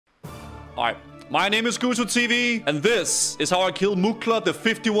Alright. My name is GuzuTV, and this is how I kill Mukla, the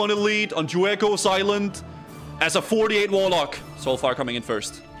 51 elite on Juego's Island as a 48 warlock. Soulfire coming in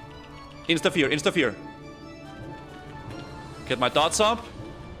first. Insta-fear, insta-fear. Get my dots up.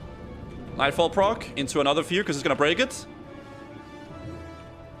 Nightfall proc into another fear because it's gonna break it.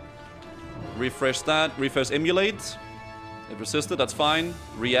 Refresh that. Refresh emulate. It resisted, that's fine.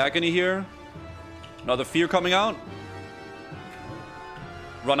 Re-agony here. Another fear coming out.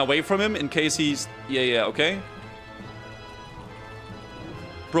 Run away from him in case he's... Yeah, okay.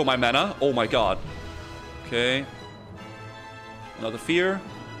 Bro, my mana. Oh my god. Okay. Another fear.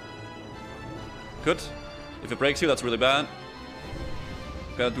 Good. If it breaks you, that's really bad.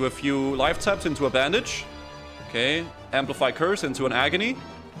 Gotta do a few life taps into a bandage. Okay. Amplify curse into an agony.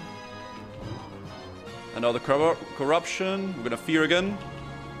 Another corruption. We're gonna fear again.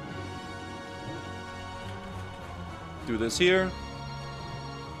 Do this here.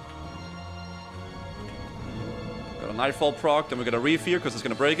 Got a Nightfall proc, then we're gonna re-fear because it's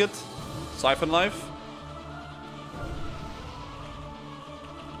gonna break it. Siphon life.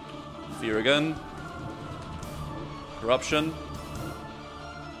 Fear again. Corruption.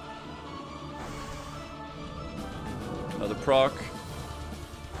 Another proc.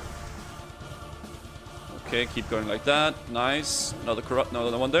 Okay, keep going like that. Nice. Another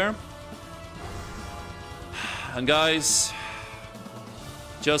one there. And guys,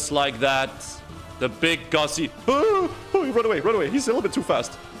 just like that, the big Gussie... Oh, run away, run away. He's a little bit too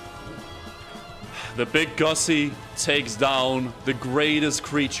fast. The big Gussie takes down the greatest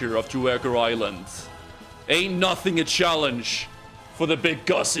creature of Juego Island. Ain't nothing a challenge for the big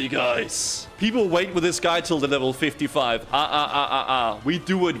Gussie, guys. People wait with this guy till the level 55. We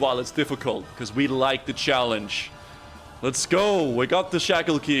do it while it's difficult, because we like the challenge. Let's go. We got the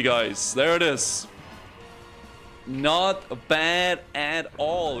shackle key, guys. There it is. Not bad at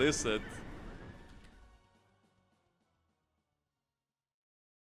all, is it?